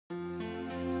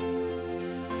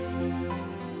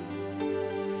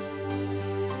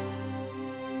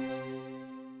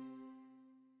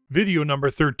Video number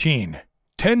 13.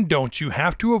 10 don'ts you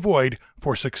have to avoid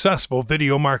for successful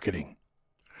video marketing.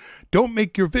 Don't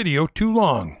make your video too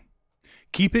long.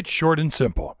 Keep it short and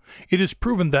simple. It is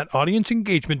proven that audience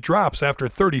engagement drops after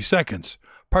 30 seconds,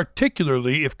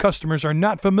 particularly if customers are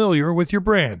not familiar with your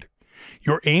brand.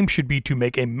 Your aim should be to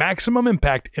make a maximum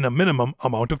impact in a minimum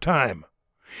amount of time.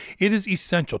 It is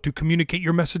essential to communicate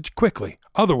your message quickly.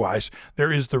 Otherwise,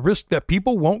 there is the risk that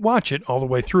people won't watch it all the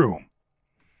way through.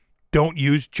 Don't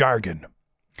use jargon.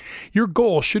 Your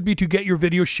goal should be to get your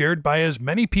video shared by as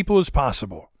many people as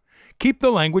possible. Keep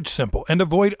the language simple and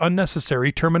avoid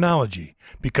unnecessary terminology,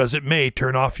 because it may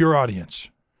turn off your audience.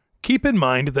 Keep in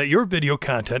mind that your video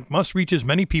content must reach as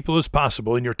many people as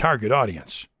possible in your target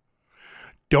audience.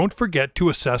 Don't forget to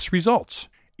assess results.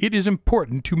 It is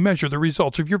important to measure the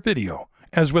results of your video,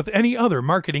 as with any other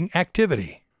marketing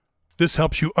activity. This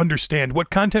helps you understand what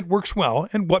content works well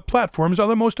and what platforms are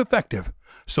the most effective,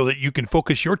 so that you can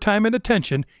focus your time and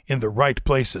attention in the right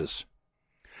places.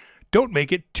 Don't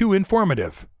make it too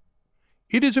informative.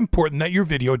 It is important that your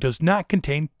video does not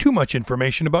contain too much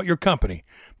information about your company,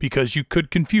 because you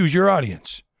could confuse your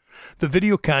audience. The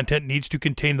video content needs to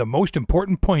contain the most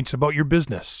important points about your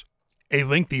business. A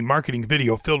lengthy marketing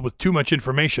video filled with too much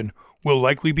information will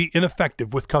likely be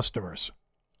ineffective with customers.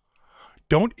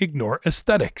 Don't ignore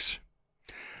aesthetics.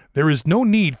 There is no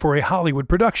need for a Hollywood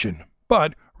production,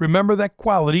 but remember that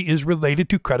quality is related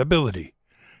to credibility.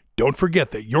 Don't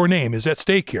forget that your name is at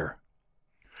stake here.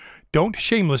 Don't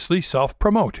shamelessly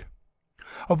self-promote.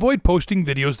 Avoid posting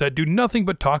videos that do nothing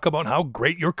but talk about how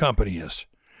great your company is.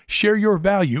 Share your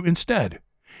value instead.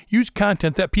 Use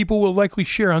content that people will likely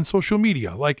share on social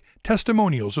media, like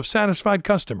testimonials of satisfied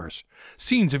customers,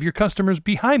 scenes of your customers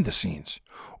behind the scenes,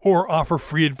 or offer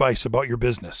free advice about your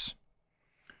business.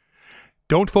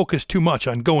 Don't focus too much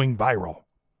on going viral.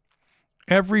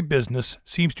 Every business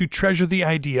seems to treasure the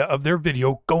idea of their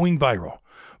video going viral,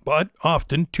 but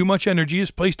often too much energy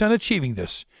is placed on achieving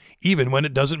this, even when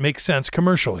it doesn't make sense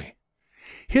commercially.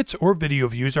 Hits or video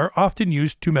views are often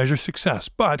used to measure success,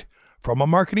 but from a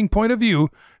marketing point of view,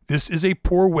 this is a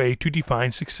poor way to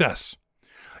define success.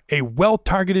 A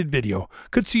well-targeted video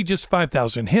could see just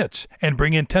 5,000 hits and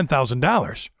bring in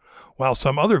 $10,000, while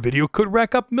some other video could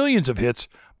rack up millions of hits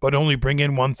but only bring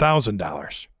in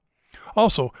 $1,000.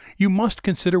 Also, you must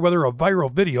consider whether a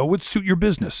viral video would suit your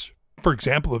business. For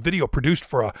example, a video produced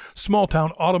for a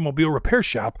small-town automobile repair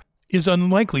shop is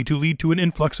unlikely to lead to an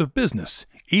influx of business,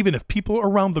 even if people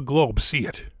around the globe see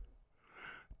it.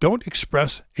 Don't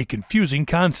express a confusing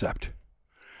concept.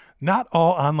 Not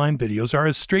all online videos are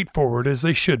as straightforward as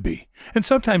they should be, and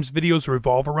sometimes videos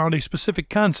revolve around a specific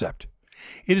concept.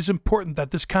 It is important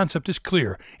that this concept is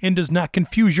clear and does not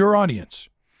confuse your audience.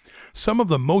 Some of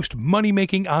the most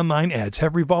money-making online ads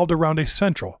have revolved around a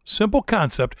central, simple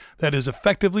concept that is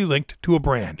effectively linked to a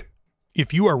brand.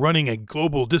 If you are running a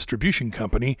global distribution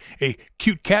company, a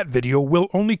cute cat video will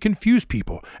only confuse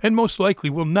people and most likely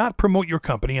will not promote your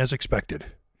company as expected.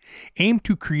 Aim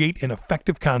to create an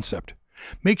effective concept.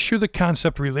 Make sure the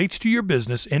concept relates to your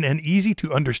business in an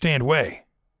easy-to-understand way.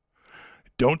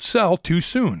 Don't sell too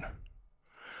soon.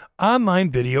 Online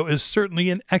video is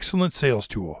certainly an excellent sales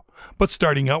tool, but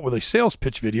starting out with a sales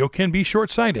pitch video can be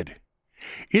short-sighted.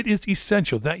 It is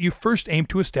essential that you first aim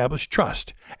to establish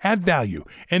trust, add value,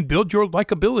 and build your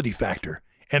likability factor,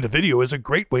 and a video is a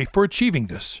great way for achieving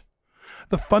this.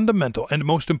 The fundamental and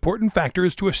most important factor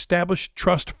is to establish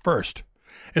trust first.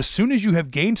 As soon as you have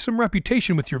gained some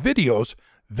reputation with your videos,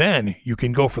 then you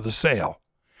can go for the sale.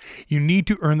 You need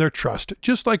to earn their trust,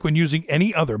 just like when using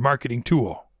any other marketing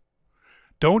tool.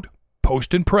 Don't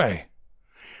post and pray.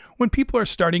 When people are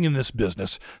starting in this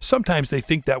business, sometimes they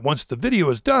think that once the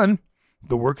video is done,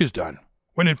 the work is done,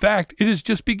 when in fact it is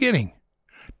just beginning.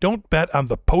 Don't bet on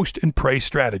the post and pray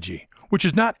strategy, which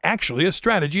is not actually a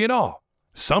strategy at all.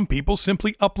 Some people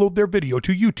simply upload their video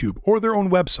to YouTube or their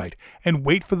own website and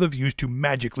wait for the views to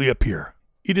magically appear.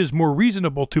 It is more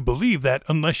reasonable to believe that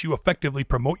unless you effectively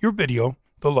promote your video,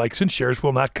 the likes and shares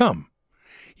will not come.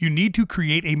 You need to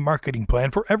create a marketing plan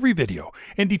for every video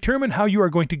and determine how you are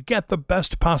going to get the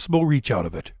best possible reach out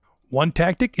of it. One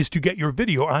tactic is to get your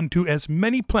video onto as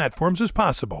many platforms as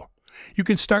possible. You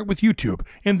can start with YouTube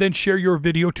and then share your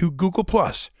video to Google+,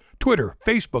 Twitter,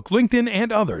 Facebook, LinkedIn,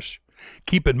 and others.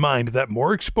 Keep in mind that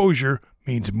more exposure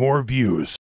means more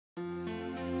views.